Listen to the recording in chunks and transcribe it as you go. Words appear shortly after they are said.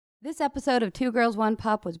This episode of Two Girls, One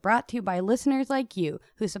Pup was brought to you by listeners like you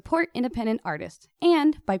who support independent artists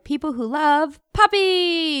and by people who love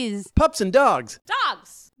puppies! Pups and dogs.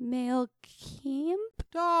 Dogs! Male camp?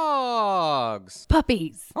 Dogs.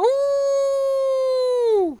 Puppies.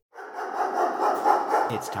 Ooh!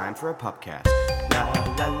 It's time for a Pupcast. La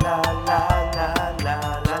la la la la la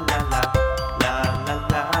la la la. La la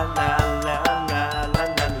la la la la la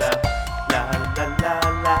la la. La la la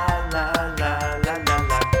la la la la la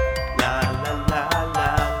la. La la la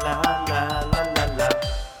la la la la.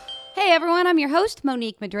 Hey everyone, I'm your host,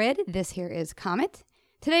 Monique Madrid. This here is Comet.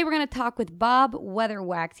 Today we're going to talk with Bob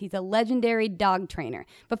Weatherwax. He's a legendary dog trainer.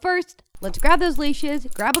 But first, let's grab those leashes,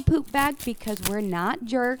 grab a poop bag because we're not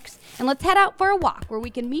jerks, and let's head out for a walk where we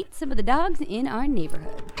can meet some of the dogs in our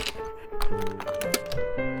neighborhood.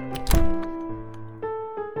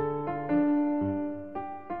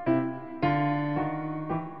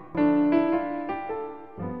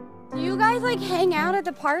 Do you guys like hang out at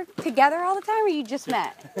the park together all the time, or you just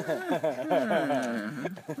met?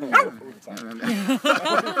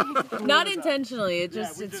 Not intentionally.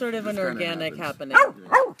 It's sort of an organic happening.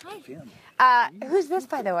 Who's this,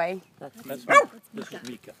 by the way? This is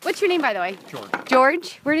Mika. What's your name, by the way? George.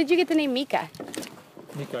 George? Where did you get the name Mika?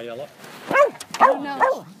 Mikaela. Oh,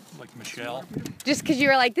 no. Like Michelle. Just because you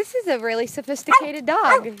were like, this is a really sophisticated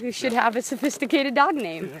dog who should have a sophisticated dog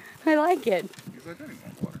name. I like it. He's like, I didn't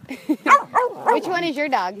want water. Which one is your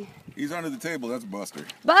dog? He's under the table. That's Buster.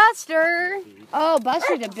 Buster! Oh,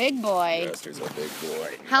 Buster's a big boy. Buster's a big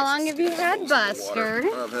boy. How long have you had Buster?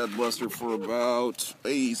 I've had Buster for about,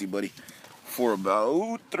 easy buddy, for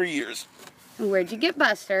about 3 years. Where'd you get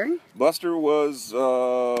Buster? Buster was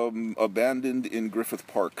abandoned in Griffith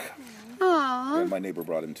Park, Aww. and my neighbor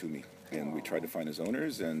brought him to me. And we tried to find his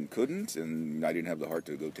owners and couldn't, and I didn't have the heart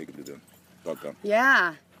to go take him to the dog pound.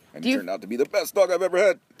 Yeah. And he turned out to be the best dog I've ever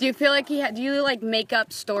had. Do you feel like do you like make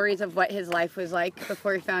up stories of what his life was like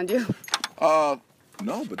before he found you? No,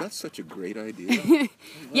 but that's such a great idea.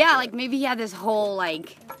 Yeah, like maybe he had this whole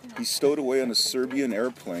like... He stowed away on a Serbian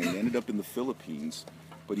airplane, ended up in the Philippines,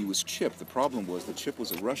 but he was chipped. The problem was the chip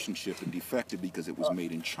was a Russian chip and defective because it was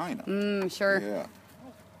made in China. Sure. Yeah.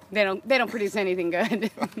 They don't produce anything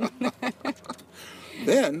good.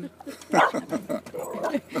 Then,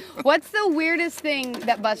 What's the weirdest thing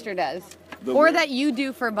that Buster does? That you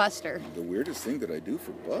do for Buster? the weirdest thing that I do for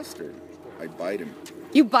Buster, I bite him.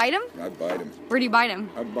 You bite him? I bite him. Where do you bite him?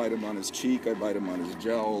 I bite him on his cheek. I bite him on his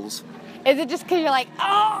jowls. Is it just because you're like,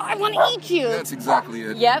 oh, I want to eat you? That's exactly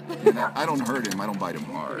it. Yep. You know, I don't hurt him. I don't bite him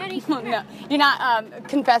hard. No, you're not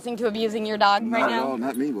confessing to abusing your dog right Not at all. now?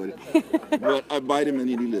 Not me, buddy. But I bite him and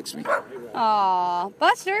then he licks me. Aw,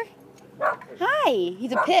 Buster. Hi.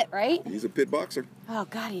 He's a pit, right? He's a pit boxer. Oh,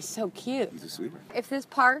 God, he's so cute. He's a sweetheart. If this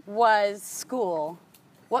park was school,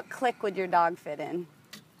 what clique would your dog fit in?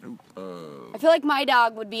 I feel like my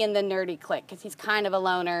dog would be in the nerdy clique because he's kind of a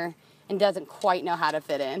loner and doesn't quite know how to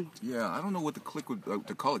fit in. Yeah, I don't know what the clique would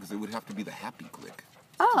to call it because it would have to be the happy clique.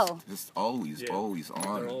 Oh, Just always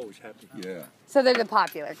on. They're always happy. Yeah. so they're the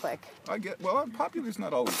popular clique. Popular's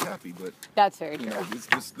not always happy, but That's very you true. know, it's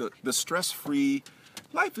just the stress-free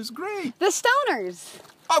life is great. The stoners.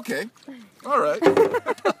 Okay. All right.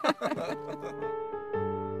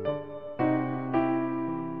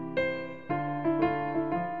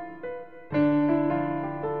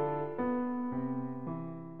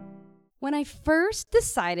 When I first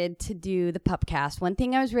decided to do the Pupcast, one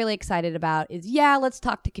thing I was really excited about is, let's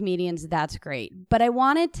talk to comedians. That's great. But I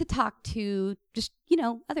wanted to talk to just,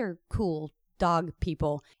 other cool dog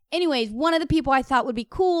people. Anyways, one of the people I thought would be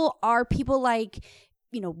cool are people like,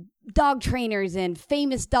 dog trainers and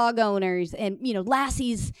famous dog owners and,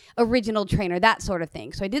 Lassie's original trainer, that sort of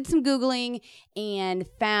thing. So I did some Googling and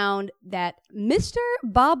found that Mr.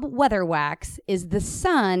 Bob Weatherwax is the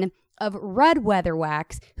son of Red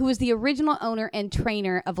Weatherwax, who was the original owner and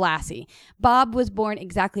trainer of Lassie. Bob was born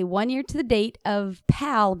exactly 1 year to the date of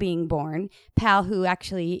Pal being born. Pal, who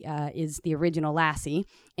actually is the original Lassie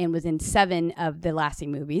and was in 7 of the Lassie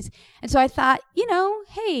movies. And so I thought,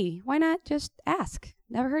 hey, why not just ask?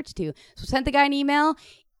 Never hurts to. So sent the guy an email.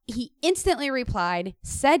 He instantly replied,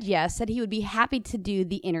 said yes, said he would be happy to do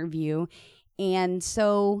the interview. And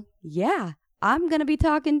so, I'm going to be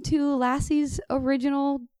talking to Lassie's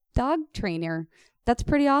original dog trainer. That's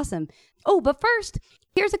pretty awesome. Oh, but first,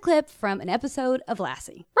 here's a clip from an episode of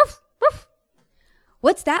Lassie. Ruff, ruff.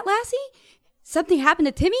 What's that, Lassie? Something happened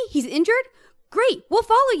to Timmy? He's injured? Great, we'll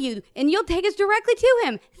follow you, and you'll take us directly to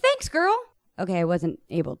him. Thanks, girl. Okay, I wasn't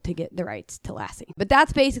able to get the rights to Lassie. But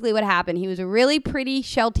that's basically what happened. He was a really pretty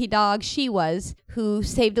Sheltie dog, she was, who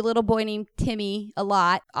saved a little boy named Timmy a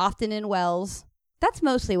lot, often in wells. That's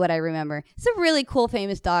mostly what I remember. It's a really cool,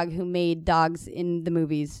 famous dog who made dogs in the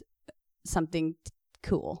movies something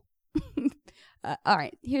cool. All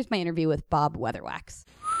right, here's my interview with Bob Weatherwax.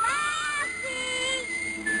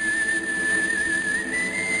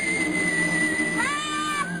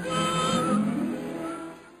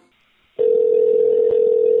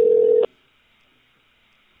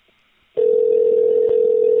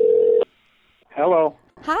 Hello.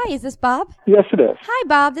 Hi, is this Bob? Yes, it is. Hi,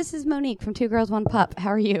 Bob. This is Monique from Two Girls, One Pup. How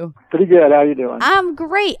are you? Pretty good. How you doing? I'm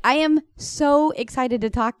great. I am so excited to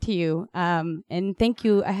talk to you. And thank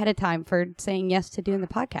you ahead of time for saying yes to doing the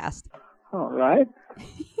podcast. All right.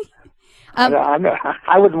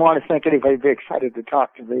 I wouldn't want to think anybody'd be excited to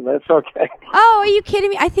talk to me, but it's okay. Oh, are you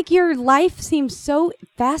kidding me? I think your life seems so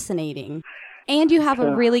fascinating. And you have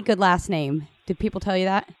a really good last name. Did people tell you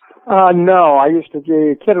that? No, I used to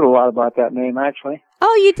get kidded a lot about that name, actually.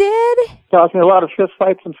 Oh, you did? Caused me a lot of fist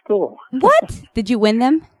fights in school. What? Did you win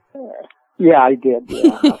them? Yeah, I did.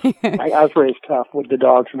 Yeah. I was raised tough with the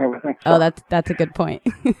dogs and everything. So. Oh, that's a good point.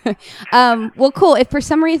 Well, cool. If for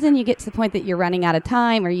some reason you get to the point that you're running out of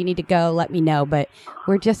time or you need to go, let me know. But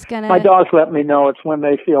we're just going to... My dogs let me know. It's when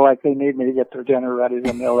they feel like they need me to get their dinner ready,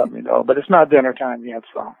 then they'll let me know. But it's not dinner time yet,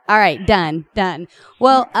 so... All right, done.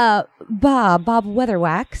 Well, Bob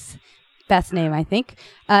Weatherwax, best name, I think.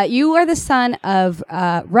 You are the son of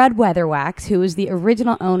Rudd Weatherwax, who is the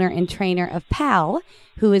original owner and trainer of Pal,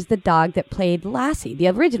 who is the dog that played Lassie, the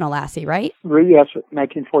original Lassie, right? Yes,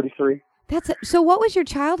 1943. So what was your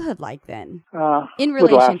childhood like then? In with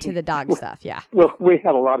relation Lassie. to the dog stuff, yeah. Well, we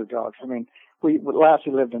had a lot of dogs. I mean,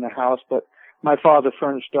 Lassie lived in a house, but my father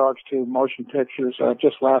furnished dogs to motion pictures.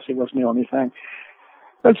 Just Lassie wasn't the only thing.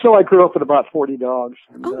 And so I grew up with about 40 dogs.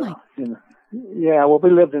 And, oh, my. Yeah, well,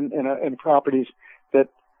 we lived in properties that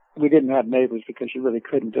we didn't have neighbors because you really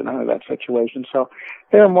couldn't in none of that situation. So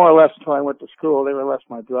they were more or less, until I went to school, they were less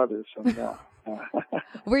my brothers. And,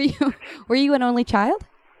 Were you an only child?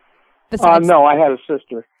 Besides... No, I had a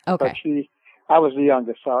sister. Okay. But I was the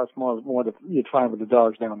youngest, so I was more you'd find with the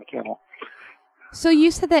dogs down the kennel. So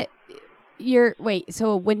you said that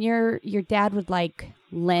so when your dad would like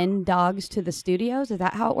lend dogs to the studios, is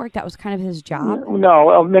that how it worked? That was kind of his job?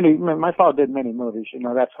 No, my father did many movies,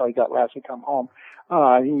 that's how he got Lassie Come Home.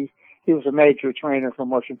 He was a major trainer for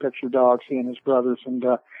motion picture dogs, he and his brothers, and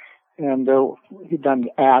he'd done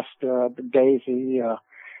Ask, Daisy, a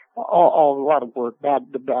lot of work,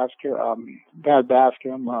 Bad Baskin,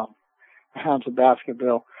 Hounds of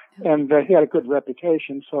Baskerville. And he had a good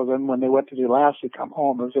reputation, so then when they went to do Lassie Come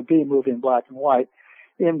Home, it was a B movie in black and white.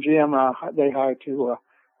 MGM, they hired two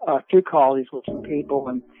collies with some people,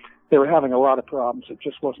 and they were having a lot of problems. It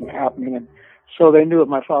just wasn't happening. And so they knew of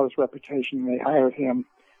my father's reputation, and they hired him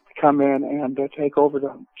to come in and take over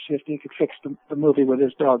to see if he could fix the movie with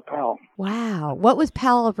his dog, Pal. Wow. What was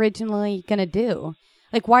Pal originally going to do?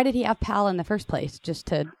 Like, why did he have Pal in the first place? Just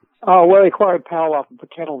to... Oh, well, he acquired Pal off of a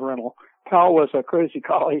kennel rental. Pal was a crazy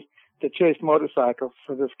collie that chased motorcycles.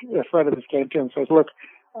 So a friend of his came to him and says, look,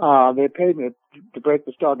 they paid me to break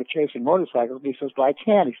this dog to chasing motorcycles. And he says, but I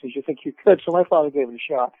can't. He says, you think you could? So my father gave it a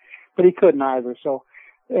shot, but he couldn't either. So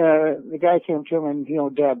the guy came to him and,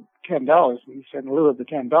 Dad, $10. He said, in lieu of the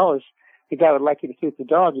 $10, the guy would like you to keep the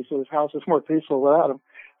dog. He said his house is more peaceful without him.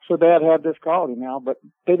 So Dad had this collie now, but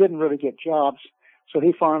they didn't really get jobs. So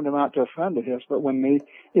he farmed him out to a friend of his. But when the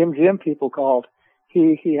MGM people called,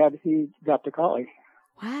 he got the collie.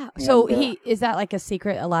 Wow. So is that like a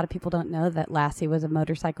secret? A lot of people don't know that Lassie was a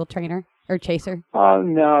motorcycle trainer or chaser. Oh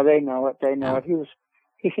no, they know it. They know it. He was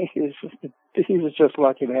just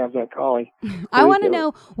lucky to have that collie. I want to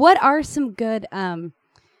know, what are some good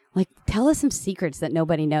tell us some secrets that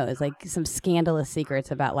nobody knows, like some scandalous secrets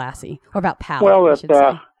about Lassie or about Pal. Well, this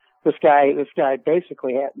guy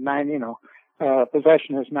basically had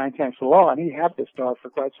possession is 9/10 the law, and he had this dog for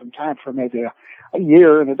quite some time, for maybe a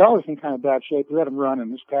year, and the dog was in kind of bad shape. We let him run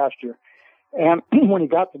in this pasture. And when he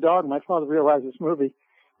got the dog, my father realized this movie,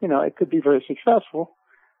 it could be very successful.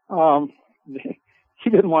 He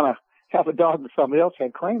didn't want to have a dog that somebody else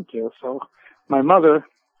had claim to, so my mother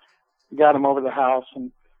got him over to the house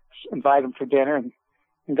and invited him for dinner and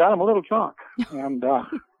got him a little drunk.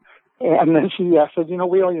 And then she said,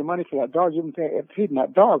 we owe you money for that dog. You've been feeding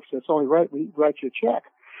that dog, so it's only right we write you a check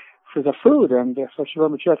for the food. And so she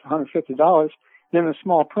wrote me a check for $150. Then in a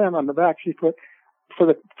small print on the back, she put, for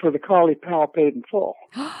the collie, Pal paid in full.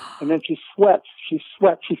 And then she sweats. She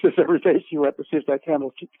says every day she went to see if that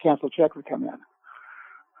canceled check would come in.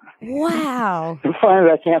 Wow. And finally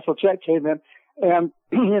that canceled check came in. And,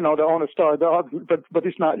 to own a star dog, but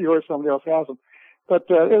he's not yours, somebody else has him. But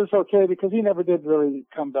it was okay because he never did really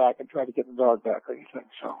come back and try to get the dog back or anything.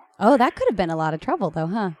 So. Oh, that could have been a lot of trouble, though,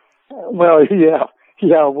 huh? Well, yeah.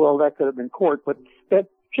 Well, that could have been court, but that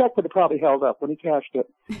check would have probably held up when he cashed it.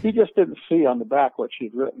 He just didn't see on the back what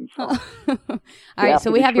she'd written. So. All right, so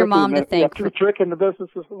we have your mom to thank. For tricking the business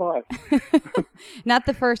to survive. Not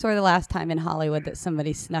the first or the last time in Hollywood that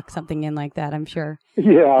somebody snuck something in like that, I'm sure.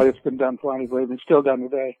 Yeah, it's been done plenty, believe me. Still done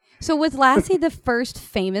today. So was Lassie the first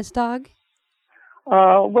famous dog?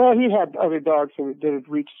 Well, he had other dogs that did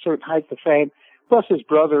reach certain heights of fame. Plus, his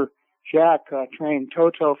brother Jack trained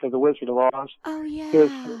Toto for the Wizard of Oz. Oh yeah.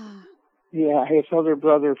 His other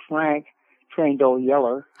brother Frank trained Old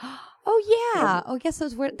Yeller. Oh yeah. I guess that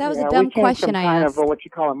was a we dumb came question from I kind asked. of what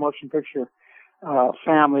you call a motion picture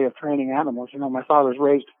family of training animals. You know, my father was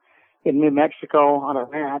raised in New Mexico on a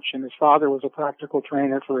ranch, and his father was a practical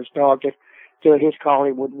trainer for his dog. His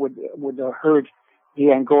collie would herd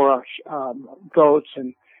the Angora goats,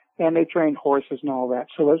 and they trained horses and all that.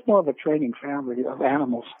 So there's more of a training family of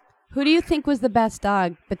animals. Who do you think was the best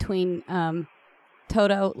dog between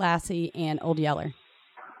Toto, Lassie, and Old Yeller?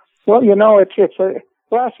 Well, you know,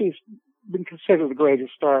 Lassie's been considered the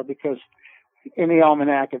greatest star because in the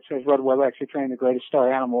almanac it says Rudd Weller actually trained the greatest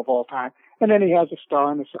star animal of all time. And then he has a star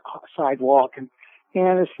on the sidewalk and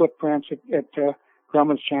his footprints at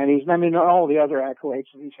Grumman's Chinese. And I mean, all the other accolades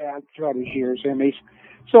that he's had throughout his years.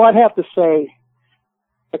 So I'd have to say,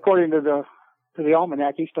 according to the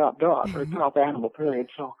almanac, he's top dog or top animal, period.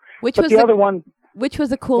 So, Which was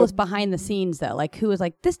the Oh. coolest behind the scenes, though? Like, who was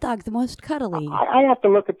like, this dog's the most cuddly? I have to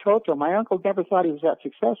look at Toto. My uncle never thought he was that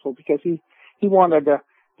successful because he wanted to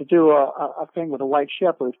do a thing with a white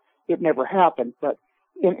shepherd. It never happened. But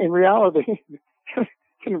in reality,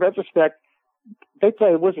 in retrospect, they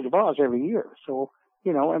play Wizard of Oz every year. So,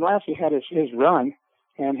 you know, and Lassie had his run,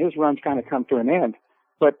 and his run's kind of come to an end.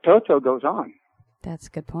 But Toto goes on. That's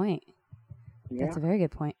a good point. Yeah. That's a very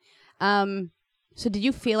good point. So did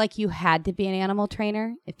you feel like you had to be an animal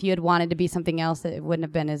trainer? If you had wanted to be something else, that it wouldn't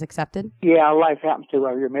have been as accepted? Yeah, life happens to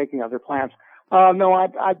while you're making other plans. No,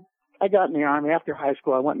 I got in the Army. After high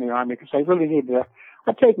school, I went in the Army because I really needed to.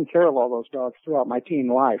 I've taken care of all those dogs throughout my teen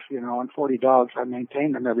life, you know, and 40 dogs. I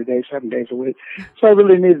maintained them every day, 7 days a week. So I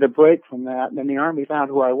really needed a break from that. And then the Army found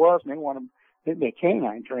who I was, and they wanted me to be a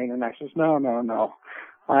canine trainer. And I says, no.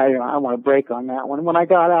 I want a break on that one. And when I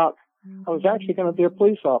got out, I was actually going to be a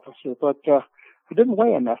police officer, but I didn't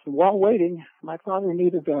weigh enough. And while waiting, my father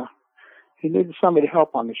needed somebody to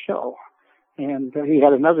help on the show. And he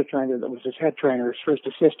had another trainer that was his head trainer, his first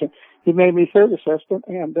assistant. He made me third assistant,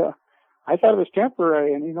 and I thought it was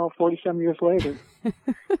temporary. And, 40-some years later.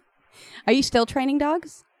 Are you still training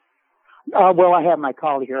dogs? Well, I have my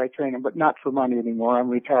collie here. I train him, but not for money anymore. I'm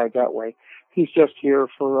retired that way. He's just here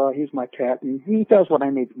he's my pet, and he does what I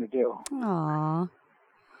need him to do. Aww.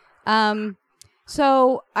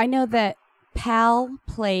 So I know that Pal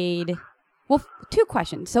played. Well, two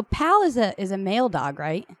questions. So Pal is a male dog,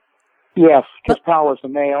 right? Yes, because Pal was a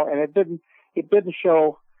male, and it didn't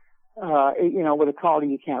show. With a collie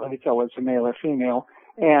you can't really tell whether it's a male or female.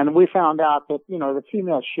 And we found out that the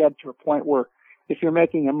females shed to a point where if you're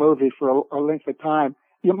making a movie for a length of time,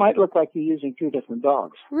 you might look like you're using two different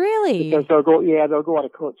dogs. Really? Because they'll go out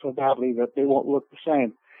of coat so badly that they won't look the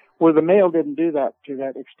same. Where the male didn't do that to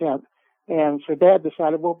that extent. And so Dad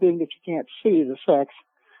decided, well, being that you can't see the sex,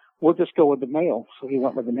 we'll just go with the male. So he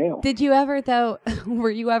went with the male. Did you ever, though,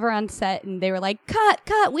 were you ever on set and they were like,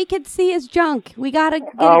 cut, we could see his junk. We got to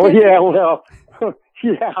get yeah, well,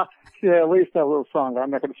 yeah, we used to have a little song.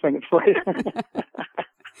 I'm not going to sing it for you.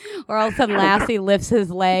 Or all of a sudden Lassie lifts his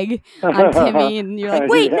leg on Timmy and you're like,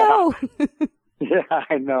 wait, no. Yeah,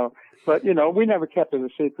 I know. But, we never kept it a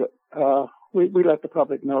secret. We let the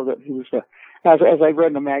public know that he was, as I read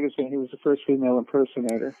in the magazine, he was the first female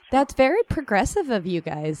impersonator. That's very progressive of you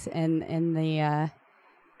guys and the...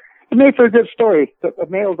 It made for a good story, a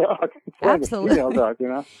male dog. Absolutely. A female dog,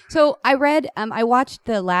 So I read, I watched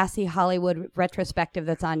the Lassie Hollywood retrospective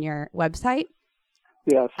that's on your website.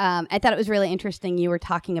 Yes. I thought it was really interesting. You were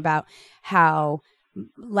talking about how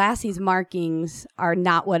Lassie's markings are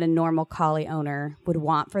not what a normal collie owner would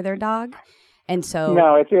want for their dog. And so...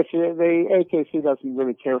 No, the AKC doesn't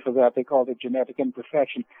really care for that. They call it genetic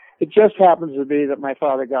imperfection. It just happens to be that my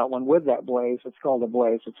father got one with that blaze. It's called a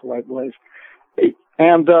blaze. It's a white blaze.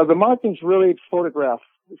 And the markings really photograph.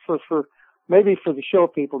 Maybe for the show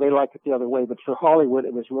people, they like it the other way. But for Hollywood,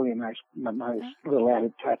 it was really a nice little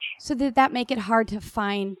added touch. So did that make it hard to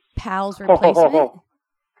find Pal's replacement?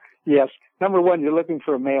 Yes. Number one, you're looking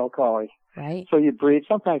for a male collie. Right. So you breed.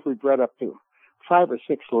 Sometimes we bred up to 5 or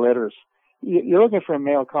 6 litters. You're looking for a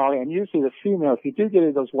male collie, and usually the female, if you do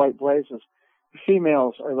get those white blazes, The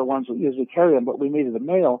females are the ones that usually carry them, but we needed a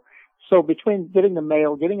male. So between getting the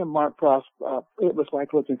male, getting a marked cross, it was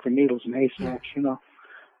like looking for needles in haystacks, you know.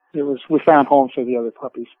 We found homes for the other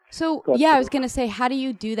puppies. So, But, yeah, I was going to say, how do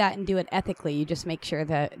you do that and do it ethically? You just make sure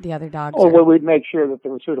that the other dogs Oh, are... well, we'd make sure that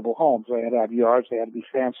there were suitable homes. They had to have yards. They had to be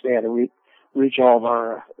fenced. They had to reach all of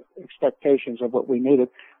our expectations of what we needed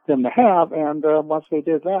them to have. And once they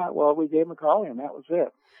did that, well, we gave them a collie, and that was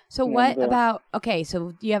it. So And, what about... Okay,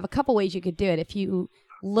 so you have a couple ways you could do it. If you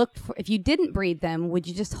didn't breed them, would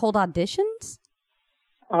you just hold auditions?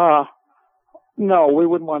 No, we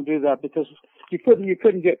wouldn't want to do that because you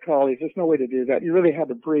couldn't get collies. There's no way to do that. You really had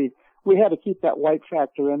to breed. We had to keep that white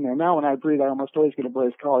factor in there. Now when I breed, I almost always get a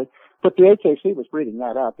Blaze collie. But the AKC was breeding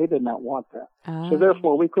that out. They did not want that. So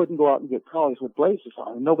therefore, we couldn't go out and get collies with blazes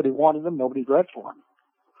on them. Nobody wanted them. Nobody bred for them.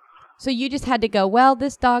 So you just had to go, well,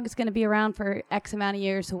 this dog is going to be around for X amount of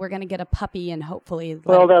years, so we're going to get a puppy and hopefully...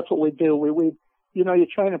 Well, that's what we do. We you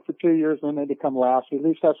train them for 2 years and then they become Lassie. At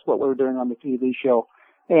least that's what we were doing on the TV show.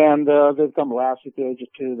 And they become Lassie at the age of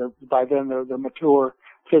 2. By then, they're mature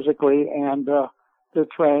physically and they're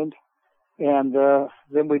trained. And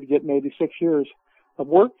then we'd get maybe 6 years of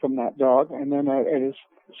work from that dog. And then at his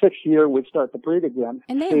 6th year, we'd start to breed again.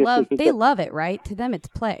 And they love it, right? To them, it's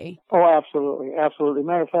play. Oh, absolutely. Absolutely.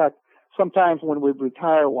 Matter of fact, sometimes when we'd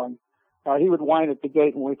retire one, he would whine at the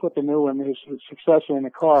gate. When we put the new one, his successor in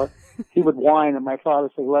the car, he would whine, and my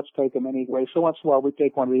father said, let's take him anyway. So once in a while, we'd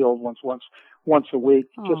take one of the old ones once a week,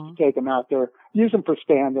 just to take them out there, use them for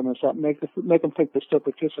standing or something, make them think they're still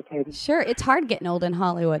participating. Sure, it's hard getting old in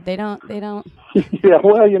Hollywood. They don't. Yeah,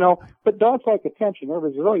 well, but dogs like attention.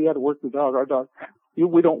 Everybody says, oh, you had to work the dog. Our dog,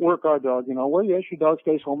 we don't work our dog, Well, yes, your dog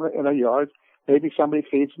stays home in our yard. Maybe somebody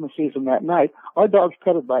feeds him and sees him that night. Our dog's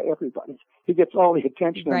petted by everybody. He gets all the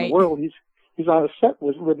attention in the world. He's on a set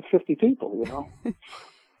with 50 people,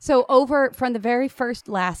 So over from the very first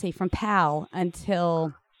Lassie from Pal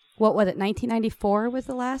until, what was it, 1994 was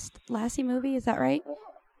the last Lassie movie? Is that right?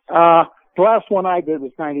 The last one I did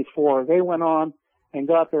was 94. They went on and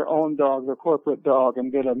got their own dog, their corporate dog,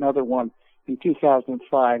 and did another one in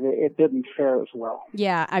 2005. It didn't fare as well.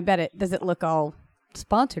 Yeah, I bet it. Does it look all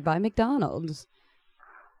sponsored by McDonald's?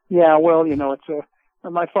 Yeah, well, it's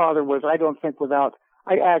my father was, I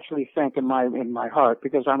actually think in my heart,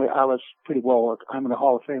 because I was pretty well, I'm in the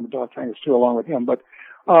Hall of Fame of dog trainers too, along with him, but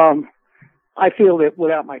I feel that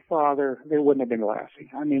without my father, there wouldn't have been Lassie.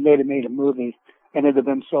 I mean, they'd have made a movie, and it'd have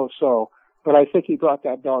been so-so, but I think he brought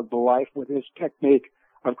that dog to life with his technique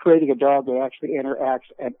of creating a dog that actually interacts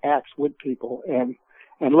and acts with people and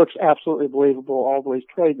looks absolutely believable, although he's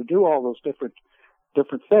trained to do all those different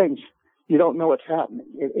things. You don't know what's happening.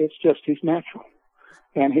 It's just he's natural.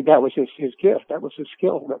 And that was his gift. That was his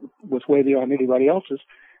skill that was way beyond anybody else's.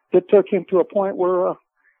 That took him to a point where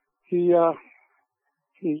he like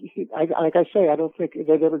I say, I don't think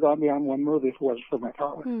they'd ever gone beyond one movie if it wasn't for my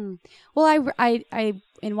father. Well, I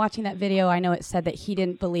in watching that video, I know it said that he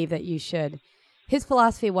didn't believe that you should. His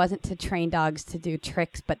philosophy wasn't to train dogs to do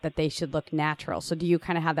tricks, but that they should look natural. So do you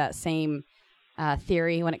kind of have that same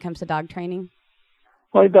theory when it comes to dog training?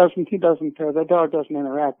 Well, he doesn't. The dog doesn't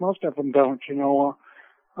interact. Most of them don't,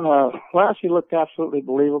 Lassie looked absolutely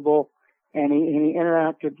believable, and he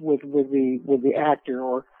interacted with the actor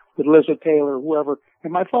or with Lizard Taylor or whoever.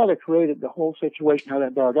 And my father created the whole situation, how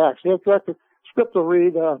that dog acts. The director, script will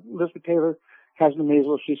read, Lizard Taylor has the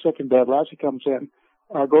measles. She's sick in bed. Lassie comes in,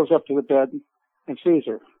 goes up to the bed and sees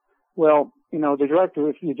her. Well, the director,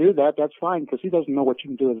 if you do that, that's fine because he doesn't know what you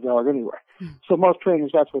can do with the dog anyway. So most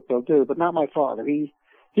trainers, that's what they'll do, but not my father. He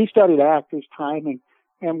studied actors, timing,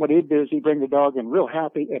 and what he'd do is he'd bring the dog in real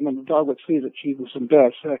happy, and then the dog would see that she was in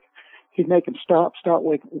bed sick. He'd make him stop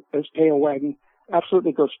with his tail wagging,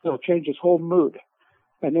 absolutely go still, change his whole mood,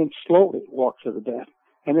 and then slowly walk to the bed,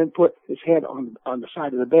 and then put his head on the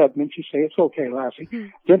side of the bed, and then she'd say, it's okay, Lassie.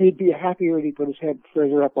 Then he'd be happier and he'd put his head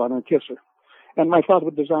further up on her and kiss her. And my father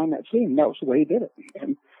would design that scene. That was the way he did it.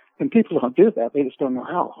 And people don't do that. They just don't know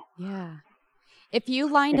how. Yeah. If you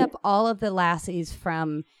lined up all of the Lassies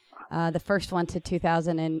from the first one to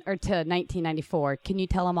 1994, can you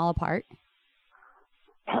tell them all apart?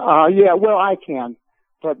 Yeah, well, I can,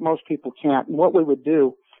 but most people can't. And what we would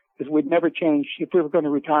do is we'd never change. If we were going to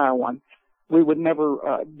retire one, we would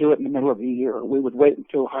never do it in the middle of the year. We would wait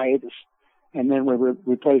until hiatus, and then we would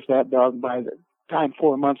replace that dog by the time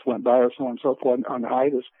 4 months went by or so on and so forth on the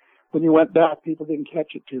hiatus. When you went back, people didn't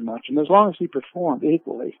catch it too much. And as long as he performed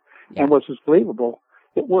equally and was as believable,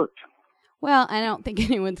 it worked. Well, I don't think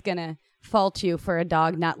anyone's going to fault you for a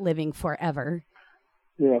dog not living forever.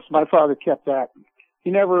 Yes, my father kept that.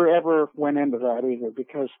 He never, ever went into that either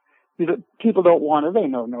because people don't want it. They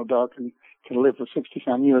know no dog can can live for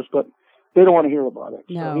 60-some years, but they don't want to hear about it.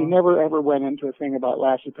 No. So he never ever went into a thing about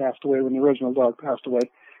Lassie passed away when the original dog passed away.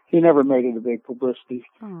 He never made it a big publicity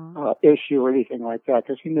issue or anything like that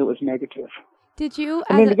because he knew it was negative. Did you?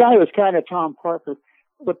 I mean, the guy was kind of Tom Parker,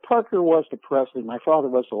 but Parker was the Presley. My father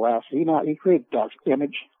was the Lassie. He created the dog's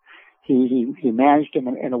image. He managed him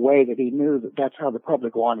in a way that he knew that that's how the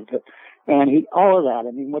public wanted it. And all of that,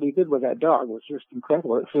 I mean, what he did with that dog was just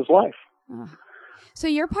incredible. It's his life. So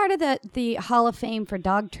you're part of the Hall of Fame for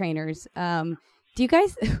dog trainers. Do you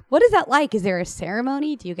guys, what is that like? Is there a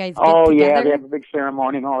ceremony? Do you guys get together? Yeah, they have a big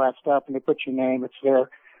ceremony and all that stuff, and they put your name. It's there.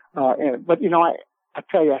 But, you know, I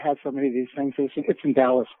tell you, I had so many of these things. It's in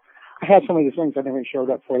Dallas. I had so many of these things I never showed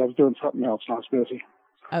up for it. I was doing something else and I was busy.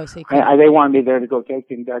 Oh, so you they wanted me there to go take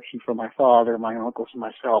the induction for my father, my uncles, and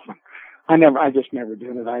myself. And I just never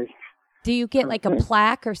did it. Do you get like a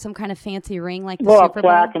plaque or some kind of fancy ring like the Super Super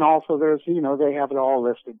Bowl? Plaque, Bowl? and also there's, you know, they have it all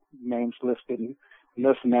listed, names listed, and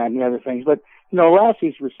this and that and the other things. But, you know,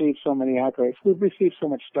 Lassie's received so many accolades. We've received so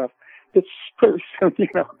much stuff. It's pretty, you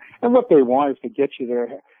know, and what they want is to get you there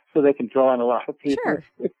so they can draw in a lot of people.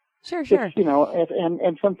 Sure. It's, you know,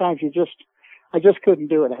 and sometimes I just couldn't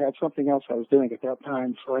do it. I had something else I was doing at that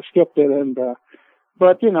time, so I skipped it. And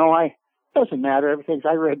but you know, doesn't matter. Everything's.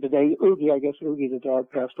 I read today. Oogie, I guess Oogie the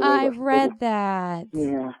dog passed away. I read that.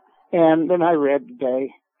 Yeah, and then I read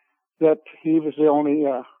today that he was the only.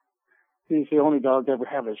 He's the only dog to ever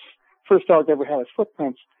have first dog to ever have his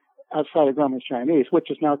footprints outside of Grumman's Chinese, which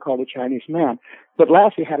is now called a Chinese man. But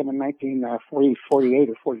Lassie had him in 1948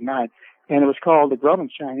 or 49, and it was called the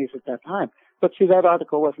Grumman's Chinese at that time. But see, that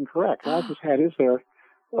article wasn't correct. Lassie's had his there.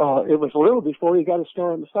 It was a little before he got his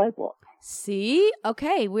start on the sidewalk. See?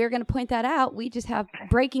 Okay, we're going to point that out. We just have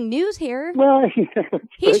breaking news here. Well,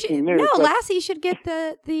 breaking news. No, Lassie should get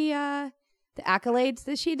the accolades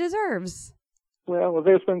that she deserves. Well,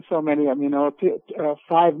 there's been so many of them, you know,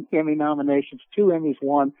 5 Emmy nominations, 2 Emmys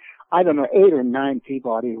won, 8 or 9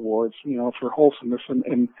 Peabody Awards, you know, for wholesomeness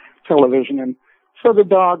in television. And so the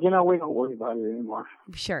dog, you know, we don't worry about it anymore.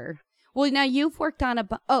 Sure. Well, now you've worked on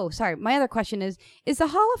my other question is the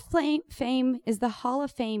Hall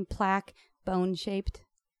of Fame plaque bone shaped?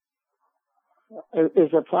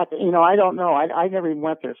 Is a plaque? You know, I don't know. I never even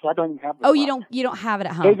went there, so I don't even have. You don't have it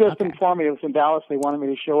at home. They just informed me it was in Dallas. They wanted me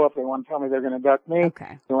to show up. They want to tell me they're going to induct me.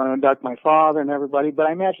 Okay. They want to induct my father and everybody. But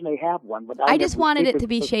I imagine they have one. But I just wanted it to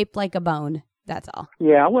be shaped like a bone. That's all.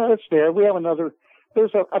 Yeah, well, it's there. We have another.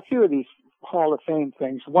 There's a few of these Hall of Fame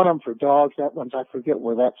things. One of them for dogs. That one's I forget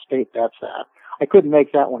where that state that's at. I couldn't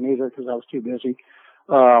make that one either because I was too busy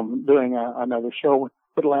doing another show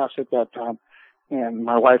with Lass at that time. And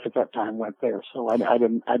my wife at that time went there, so I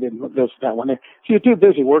didn't visit that one. She was too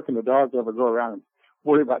busy working the dog to ever go around and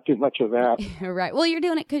worry about too much of that. Right. Well, you're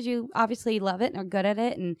doing it because you obviously love it and are good at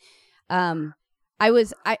it. And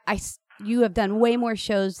you have done way more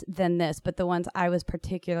shows than this, but the ones I was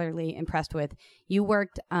particularly impressed with, you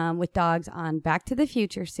worked with dogs on Back to the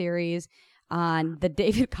Future series, on the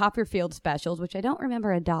David Copperfield specials, which I don't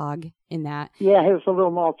remember a dog in that. Yeah, he was a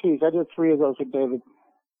little Maltese. I did 3 of those with David.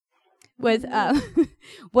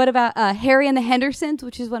 What about Harry and the Hendersons,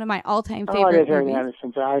 which is one of my all-time favorite I did Harry and movies. the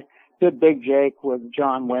Hendersons. I did Big Jake with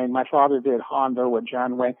John Wayne. My father did Hondo with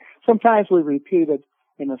John Wayne. Sometimes we repeated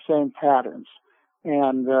in the same patterns.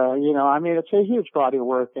 And, you know, I mean, it's a huge body of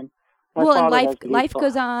work. And Life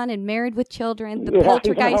Goes On and Married with Children, The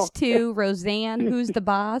Poltergeist 2, Roseanne, Who's the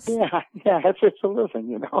Boss? Yeah, it's a living,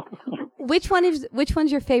 you know. Which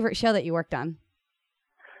one's your favorite show that you worked on?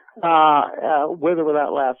 With or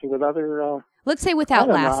without Lassie, with other. Let's say without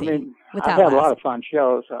Lassie. I mean, without I've had Lassie. a lot of fun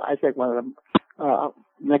shows. I think one of them,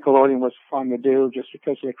 Nickelodeon was fun to do just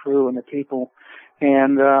because of the crew and the people.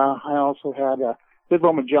 And I also did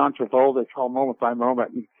one with John Travolta called Moment by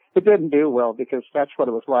Moment. And it didn't do well because that's what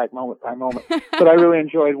it was like, moment by moment. But I really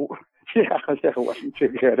enjoyed. Yeah, it wasn't too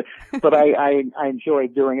good. But I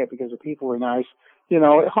enjoyed doing it because the people were nice. You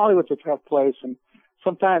know, Hollywood's a tough place, and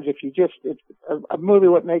sometimes if you it's a movie,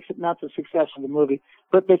 what makes it not the success of the movie,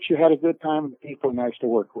 but that you had a good time and the people are nice to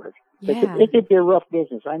work with. Yeah. It could be a rough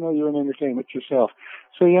business. I know you're in entertainment yourself,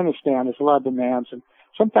 so you understand there's a lot of demands, and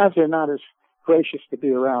sometimes they're not as gracious to be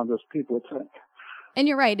around as people would think. And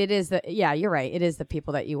you're right. You're right. It is the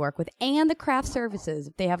people that you work with and the craft services.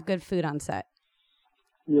 If they have good food on set.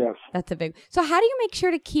 Yes. That's a big. So how do you make sure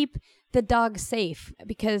to keep the dog safe?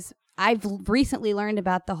 Because I've recently learned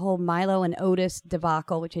about the whole Milo and Otis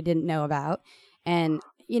debacle, which I didn't know about. And,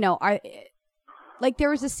 you know, there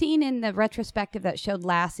was a scene in the retrospective that showed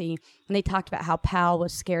Lassie, and they talked about how Pal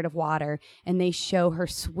was scared of water, and they show her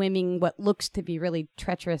swimming what looks to be really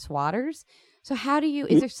treacherous waters. So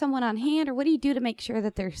is there someone on hand, or what do you do to make sure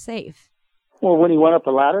that they're safe? Well, when he went up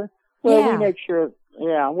the ladder? Well, Yeah. we make sure.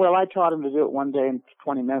 Yeah, well, I taught him to do it one day in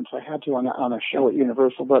 20 minutes. I had to on a show at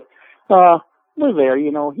Universal, but we're there.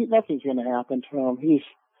 Nothing's going to happen to him. We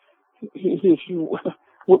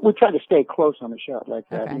try to stay close on a shot like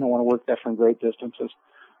that. Okay. You don't want to work that from great distances.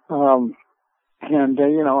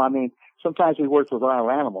 Sometimes we worked with wild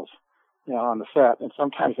animals, on the set, and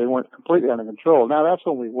sometimes they weren't completely under control. Now, that's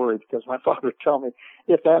when we worried, because my father would tell me,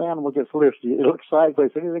 if that animal gets loose, it looks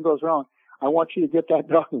sideways, if anything goes wrong, I want you to get that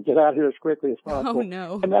dog and get out of here as quickly as possible. Oh,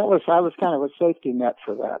 no. And I was kind of a safety net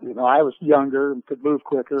for that. I was younger and could move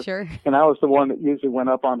quicker. Sure. And I was the one that usually went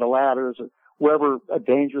up on the ladders. Wherever a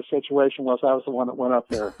dangerous situation was, I was the one that went up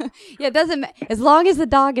there. Yeah, it doesn't as long as the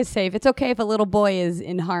dog is safe. It's okay if a little boy is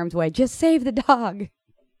in harm's way. Just save the dog.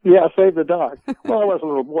 Yeah, save the dog. Well, I was a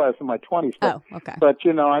little boy. I was in my 20s. Oh, okay. But, I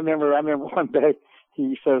remember one day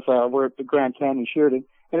he says, we're at the Grand Canyon shooting,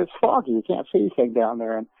 and it's foggy. You can't see anything down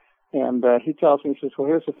there. And he tells me, he says, well,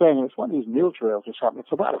 here's the thing. It's one of these mule trails or something.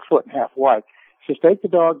 It's about 1.5 feet wide. He says, take the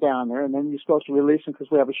dog down there, and then you're supposed to release him, because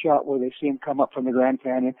we have a shot where they see him come up from the Grand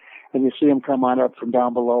Canyon, and you see him come on up from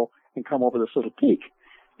down below and come over this little peak.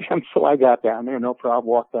 And so I got down there, no problem,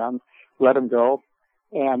 walked down, let him go.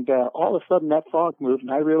 And all of a sudden that fog moved,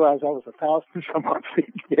 and I realized I was 1,000 some odd feet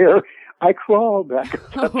in the air. I crawled back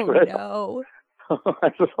up that trail. No.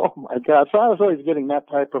 I said, oh, my God. So I was always getting that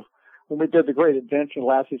type of, when we did the Great Adventure,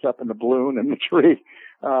 Lassie's up in the balloon and the tree,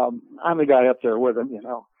 I'm the guy up there with him,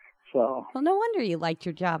 So. Well, no wonder you liked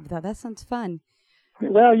your job, though. That sounds fun.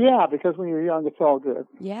 Well, yeah, because when you're young, it's all good.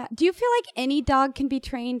 Yeah. Do you feel like any dog can be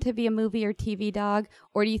trained to be a movie or TV dog?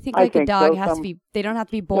 Or do you think I a think dog so. has to be, they don't have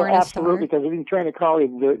to be born a star? Absolutely, because if you can train a collie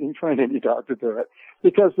to do it, you can train any dog to do it.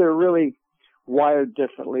 Because they're really wired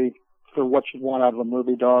differently for what you want out of a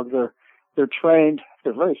movie dog. They're trained.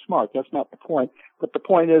 They're very smart. That's not the point. But the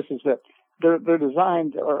point is that they're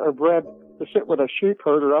designed or bred to sit with a sheep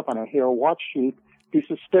herder up on a hill, watch sheep, be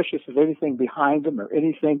suspicious of anything behind them or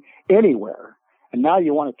anything anywhere. And now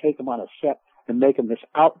you want to take them on a set and make them this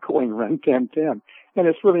outgoing Ren 1010. And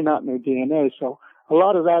it's really not in their DNA. So a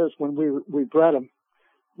lot of that is when we bred them,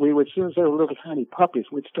 we would, as soon as they were little tiny puppies,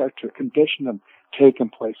 we'd start to condition them, take them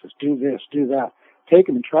places, do this, do that, take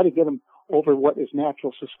them and try to get them over what is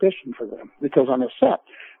natural suspicion for them. Because on a set,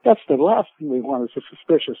 that's the last thing we want is a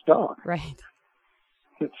suspicious dog. Right.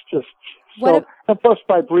 It's just so, and plus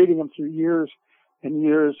by breeding them through years and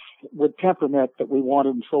years with temperament that we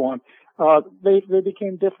wanted and so on, they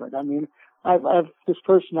became different. I mean, I've this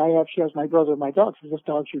person I have, she has my brother and my dog. Says this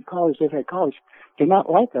dog shoots collies. They've had collies. They're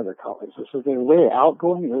not like other collies. So they're very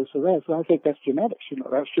outgoing. So I think that's genetics.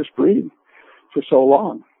 That's just breeding for so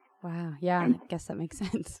long. Wow. Yeah, I guess that makes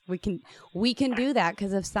sense. We can do that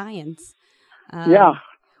because of science. Yeah.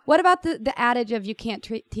 What about the adage of you can't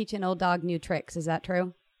teach an old dog new tricks? Is that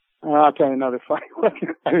true? I'll tell you another funny one.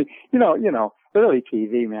 I mean, early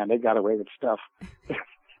TV, man, they got away with stuff.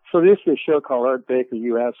 So this is a show called Art Baker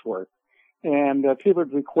U.S. Work. And people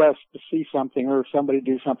would request to see something or somebody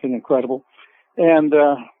do something incredible. And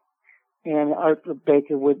Art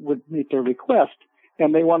Baker would meet their request.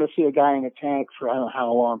 And they want to see a guy in a tank for I don't know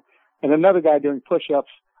how long. And another guy doing push-ups,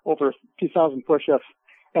 over 2,000 push-ups.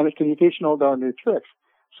 And can you teach an old dog new tricks?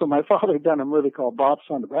 So my father had done a movie called Bob's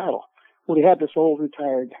Son to Battle. Well, he had this old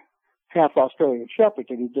retired half Australian Shepherd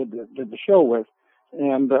that he did the show with.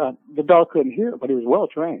 And the dog couldn't hear, but he was well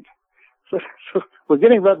trained. So we're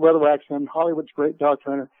getting Red Weatherwax in, Hollywood's great dog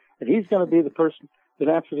trainer, and he's going to be the person that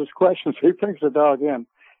answers his questions. So he brings the dog in,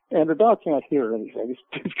 and the dog can't hear anything.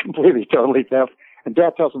 He's completely, totally deaf. And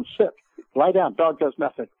Dad tells him, sit, lie down, dog does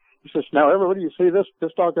nothing. He says, now everybody, you see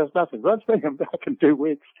this dog does nothing. Let's bring him back in 2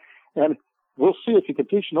 weeks, and we'll see if you can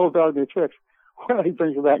teach an old dog new tricks. Well, he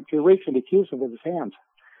brings him back in 2 weeks, and he cues him with his hands.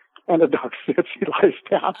 And the dog sits, he lies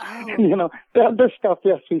down. And, this stuff,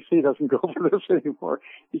 the FCC doesn't go for this anymore.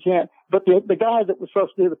 You can't. But the guy that was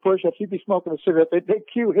supposed to do the push-ups, he'd be smoking a cigarette. They'd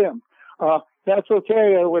cue him. That's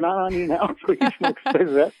okay. We're not on you now. So he smokes a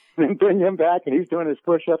cigarette. Then bring him back, and he's doing his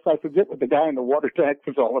push-ups. I forget what the guy in the water tank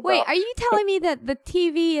was all about. Wait, are you telling me that the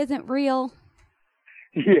TV isn't real?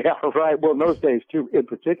 Yeah, right. Well, in those days, too, in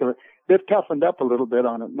particular, they've toughened up a little bit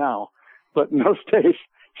on it now. But in those days,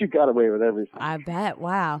 you got away with everything. I bet.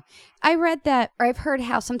 Wow. I read that, or I've heard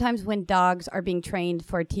how sometimes when dogs are being trained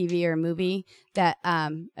for a TV or a movie, that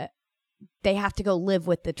they have to go live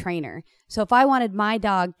with the trainer. So if I wanted my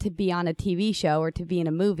dog to be on a TV show or to be in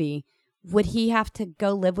a movie, would he have to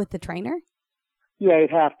go live with the trainer? Yeah,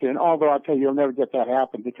 he'd have to. And although I'll tell you, you'll never get that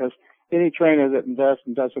happen because any trainer that invests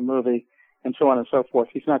and does a movie and so on and so forth,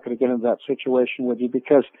 he's not going to get into that situation with you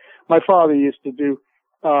because my father used to do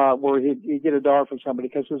where he'd get a dog from somebody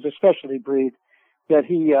because it was a specialty breed that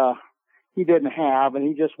he he didn't have, and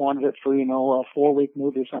he just wanted it for, a 4-week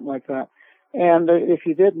movie or something like that. And if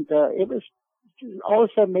you didn't, it was all of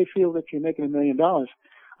a sudden they feel that you're making $1 million.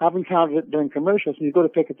 I've encountered it during commercials, and you go to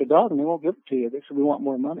pick up the dog, and they won't give it to you. They say, we want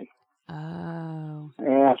more money. Oh.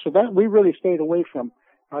 Yeah, so that we really stayed away from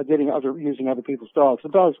using other people's dogs. The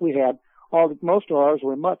dogs we had, most of ours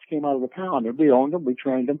were mutts, came out of the pound. We owned them, we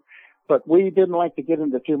trained them, but we didn't like to get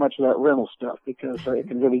into too much of that rental stuff because it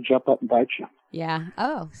can really jump up and bite you. Yeah.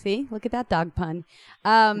 Oh, see, look at that dog pun.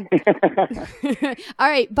 All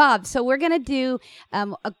right, Bob. So we're gonna do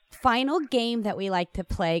a final game that we like to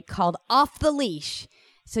play called Off the Leash.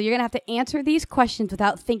 So you're gonna have to answer these questions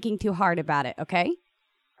without thinking too hard about it. Okay?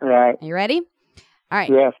 Right. Are you ready? All right.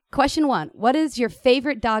 Yes. Question 1. What is your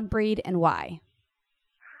favorite dog breed and why?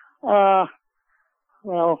 Well,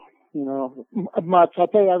 mutts. I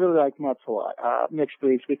tell you, I really like mutts a lot. Mixed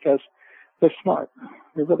breeds because they're smart.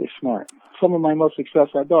 They're really smart. Some of my most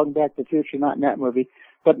successful, Dog and Back to the Future, not in that movie,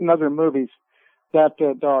 but in other movies, that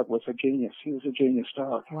dog was a genius. He was a genius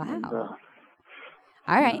dog. Wow. And, All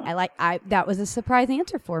right. That was a surprise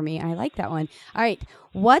answer for me. I like that one. All right.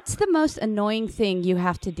 What's the most annoying thing you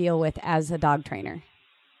have to deal with as a dog trainer?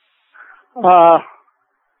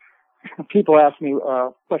 People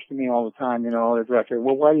question me all the time, the director,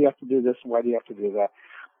 well, why do you have to do this and why do you have to do that?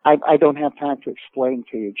 I don't have time to explain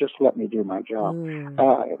to you. Just let me do my job.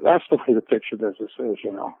 That's the way the picture business is,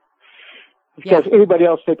 Because anybody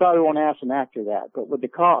else, they probably won't ask an actor that. But with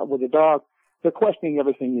the dog, they're questioning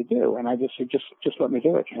everything you do, and I just say, just let me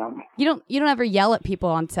do it, You don't ever yell at people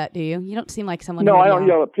on set, do you? You don't seem like someone. No, who I don't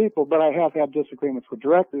yell at people, but I have had disagreements with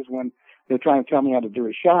directors when they're trying to tell me how to do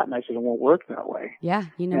a shot, and I said it won't work that way. Yeah,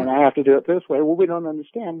 And I have to do it this way. Well, we don't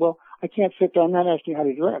understand. Well, I can't sit down and ask you how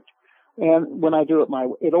to direct. And when I do it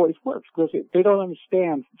it always works because they don't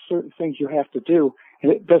understand certain things you have to do,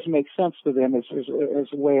 and it doesn't make sense to them as the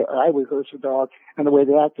way I rehearse a dog and the way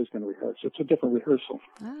the actor's going to rehearse. It's a different rehearsal.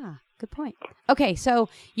 Ah, good point. Okay, so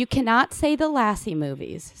you cannot say the Lassie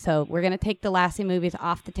movies. So we're going to take the Lassie movies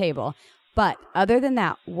off the table. But other than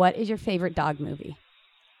that, what is your favorite dog movie?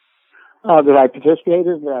 That I participated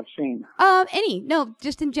in, that I've seen. Any? No,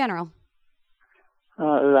 just in general.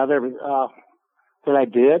 That I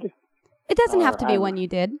did. It doesn't have to be one you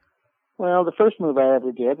did. Well, the first movie I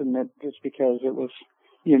ever did, and it's because it was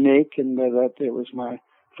unique and that it was my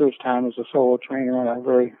first time as a solo trainer on a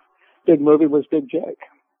very big movie, was Big Jake.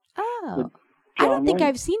 Oh, I don't think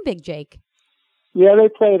I've seen Big Jake. Yeah, they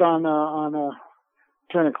played on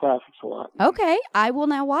Turner Classics a lot. Okay, I will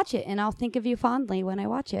now watch it, and I'll think of you fondly when I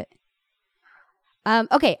watch it.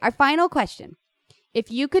 Okay, our final question. If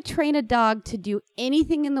you could train a dog to do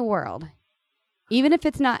anything in the world, even if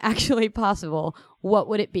it's not actually possible, what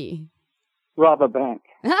would it be? Rob a bank.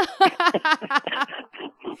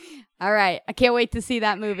 All right. I can't wait to see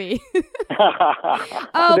that movie.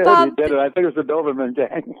 Oh, Bob. Did it. I think it was the Doberman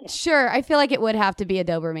Gang. Sure. I feel like it would have to be a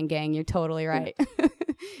Doberman Gang. You're totally right.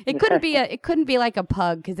 It couldn't be like a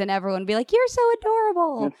pug, because then everyone would be like, "You're so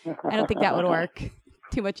adorable." I don't think that would work.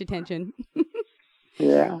 Too much attention.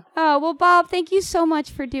 Yeah. Oh, well, Bob, thank you so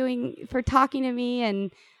much for talking to me,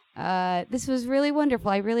 and this was really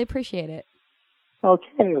wonderful. I really appreciate it. Okay,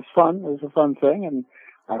 it was fun. It was a fun thing, and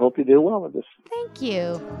I hope you do well with this. Thank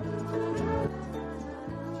you.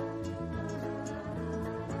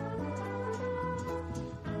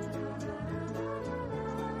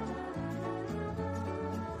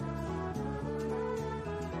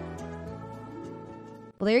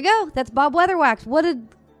 Well, there you go. That's Bob Weatherwax.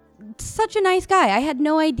 Such a nice guy. I had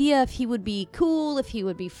no idea if he would be cool, if he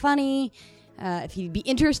would be funny, if he'd be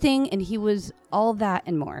interesting, and he was all that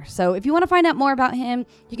and more. So if you want to find out more about him,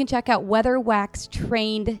 you can check out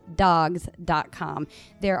weatherwaxtraineddogs.com.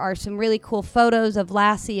 There are some really cool photos of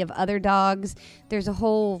Lassie, of other dogs. There's a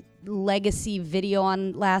whole legacy video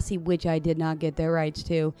on Lassie, which I did not get their rights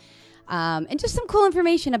to. And just some cool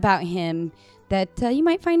information about him that you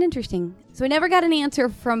might find interesting. So I never got an answer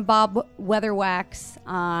from Bob Weatherwax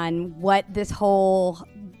on what this whole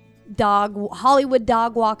Hollywood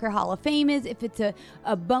Dog Walker Hall of Fame is, if it's a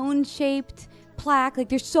bone-shaped plaque. Like,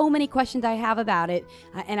 there's so many questions I have about it,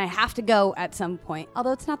 and I have to go at some point.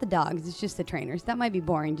 Although it's not the dogs, it's just the trainers. That might be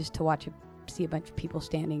boring just to see a bunch of people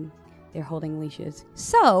standing there holding leashes.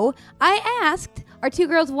 So I asked our 2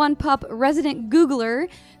 Girls 1 Pup resident Googler,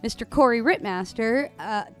 Mr. Corey Rittmaster,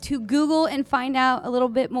 to Google and find out a little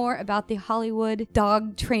bit more about the Hollywood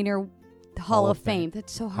Dog Trainer Hall of Fame.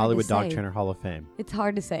 That's so hard Hollywood to say. Dog Trainer Hall of Fame. It's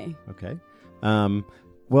hard to say. Okay.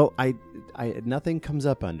 Well, I nothing comes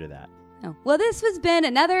up under that. Oh. Well, this has been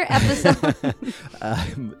another episode.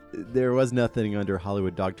 There was nothing under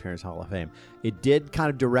Hollywood Dog Trainers Hall of Fame. It did kind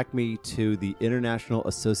of direct me to the International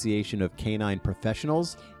Association of Canine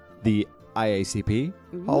Professionals, the IACP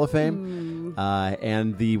Hall of Fame,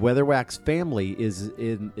 and the Weatherwax family is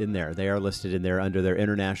in there. They are listed in there under their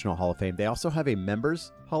International Hall of Fame. They also have a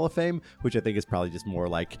Members Hall of Fame, which I think is probably just more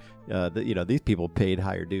like, these people paid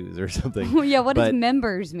higher dues or something. Yeah, what does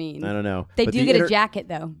members mean? I don't know. They But do the get a jacket,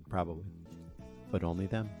 though. Probably. But only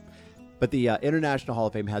them. But the International Hall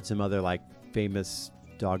of Fame had some other like famous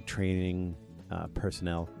dog training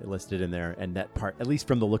personnel listed in there, and that part, at least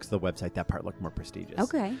from the looks of the website, that part looked more prestigious.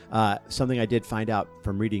 Okay. Something I did find out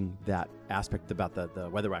from reading that aspect about the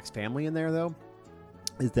Weatherwax family in there, though,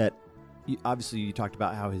 is that obviously you talked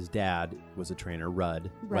about how his dad was a trainer, Rudd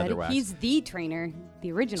Weatherwax. He's the trainer,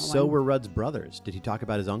 the original one. So were Rudd's brothers. Did he talk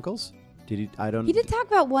about his uncles? Did he? I don't. He did talk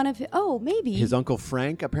about one of his. Oh, maybe. His uncle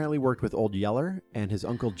Frank apparently worked with Old Yeller, and his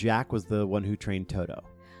uncle Jack was the one who trained Toto.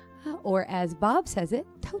 Or as Bob says it,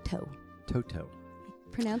 Toto. Toto.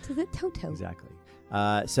 Pronounces it Toto. Exactly.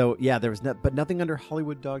 So yeah, there was but nothing under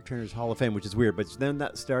Hollywood Dog Trainers Hall of Fame, which is weird. But then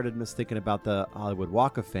that started me thinking about the Hollywood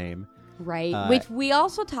Walk of Fame. Right, which we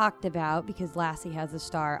also talked about because Lassie has a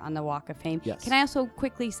star on the Walk of Fame. Yes. Can I also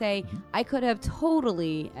quickly say, I could have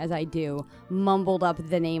totally, as I do, mumbled up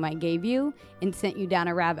the name I gave you and sent you down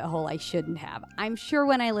a rabbit hole I shouldn't have. I'm sure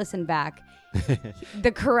when I listen back,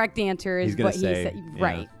 the correct answer is what he said. Yeah.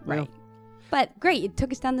 Right. Well, But great, it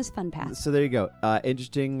took us down this fun path. So there you go.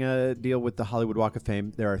 Interesting deal with the Hollywood Walk of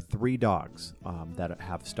Fame. There are 3 dogs that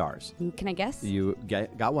have stars. Can I guess? You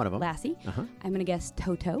got one of them. Lassie. Uh-huh. I'm going to guess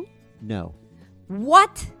Toto. No.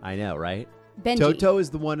 What? I know, right? Benji. Toto is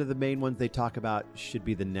the one of the main ones they talk about should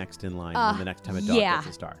be the next in line when the next time a dog gets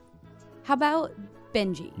a star. How about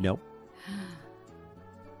Benji? No.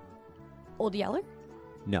 Old Yeller?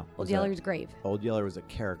 No. Old Yeller's grave. Old Yeller was a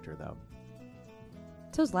character, though.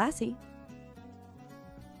 So's Lassie.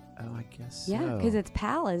 Oh, I guess Yeah, because it's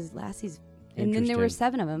Pal as Lassie's. And then there were Interesting.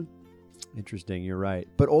 7 of them. Interesting, you're right.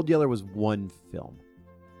 But Old Yeller was one film.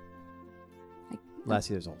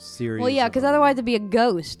 Lassie, there's a whole series. Well, yeah, of because them. otherwise it'd be a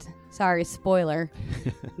ghost. Sorry, spoiler.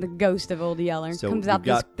 The ghost of Old Yeller So comes you've out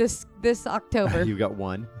got- this October. You've got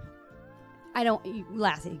one. I don't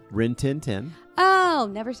Lassie. Rin Tin Tin. Oh,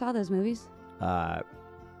 never saw those movies.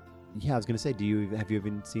 Yeah, I was going to say, have you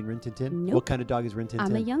even seen Rin Tin Tin? Nope. What kind of dog is Rin Tin Tin?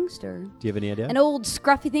 I'm a youngster. Do you have any idea? An old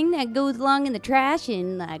scruffy thing that goes along in the trash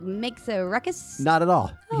and like makes a ruckus. Not at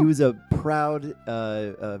all. Oh. He was a proud,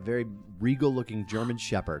 very regal-looking German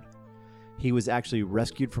Shepherd. He was actually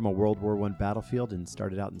rescued from a World War I battlefield and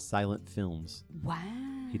started out in silent films. Wow.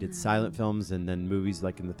 He did silent films and then movies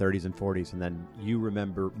like in the 30s and 40s, and then you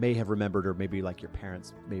may have remembered, or maybe like your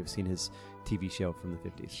parents may have seen his TV show from the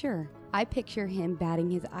 50s. Sure. I picture him batting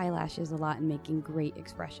his eyelashes a lot and making great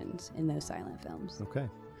expressions in those silent films. Okay.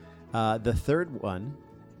 The third one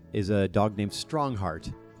is a dog named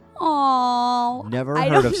Strongheart. Oh, Never I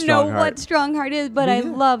heard of don't know Strongheart. what Strongheart is, but Me I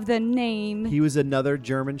neither. love the name. He was another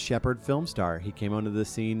German Shepherd film star. He came onto the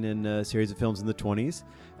scene in a series of films in the 20s.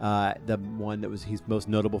 The one that he's most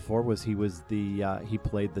notable for was he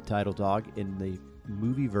played the title dog in the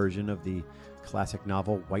movie version of the classic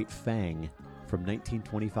novel White Fang from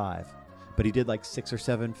 1925. But he did like 6 or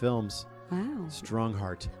 7 films. Wow.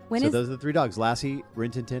 Strongheart. When so is- those are the 3 dogs: Lassie,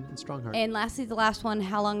 Rin Tin Tin, and Strongheart. And lastly, the last one,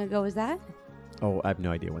 how long ago was that? Oh, I have no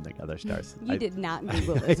idea when they got their stars. You did not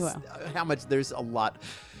Google it as well. How much? There's a lot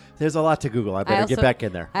to Google. I better get also- back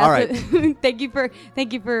in there. I All also- right. thank you for.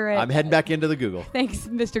 I'm heading back into the Google. Thanks,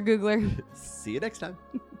 Mr. Googler. See you next time.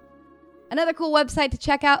 Another cool website to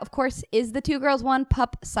check out, of course, is the 2 Girls 1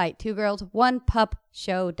 Pup site,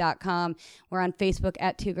 2girls1pupshow.com. We're on Facebook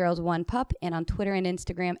at 2 Girls 1 Pup and on Twitter and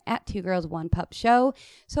Instagram at 2 Girls 1 Pup Show.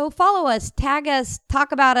 So follow us, tag us,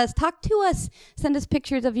 talk about us, talk to us, send us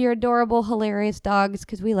pictures of your adorable, hilarious dogs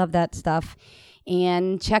because we love that stuff.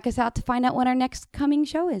 And check us out to find out when our next coming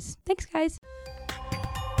show is. Thanks, guys.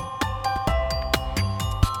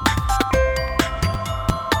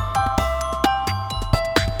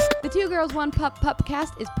 The 2 Girls 1 Pup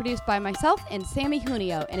Pupcast is produced by myself and Sammy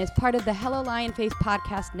Junio and is part of the Hello Lion Face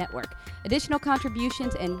Podcast Network. Additional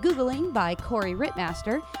contributions and Googling by Corey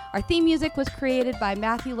Rittmaster. Our theme music was created by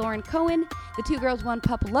Matthew Lauren Cohen. The 2 Girls 1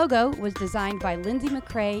 Pup logo was designed by Lindsay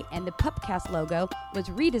McCrae, and the Pupcast logo was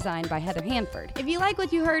redesigned by Heather Hanford. If you like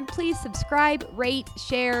what you heard, please subscribe, rate,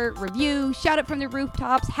 share, review, shout it from the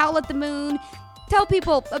rooftops, howl at the moon, tell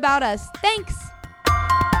people about us. Thanks!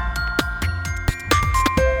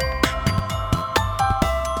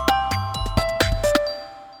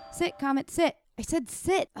 Sit, Comet, sit. I said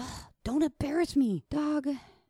sit. Ugh, don't embarrass me, dog.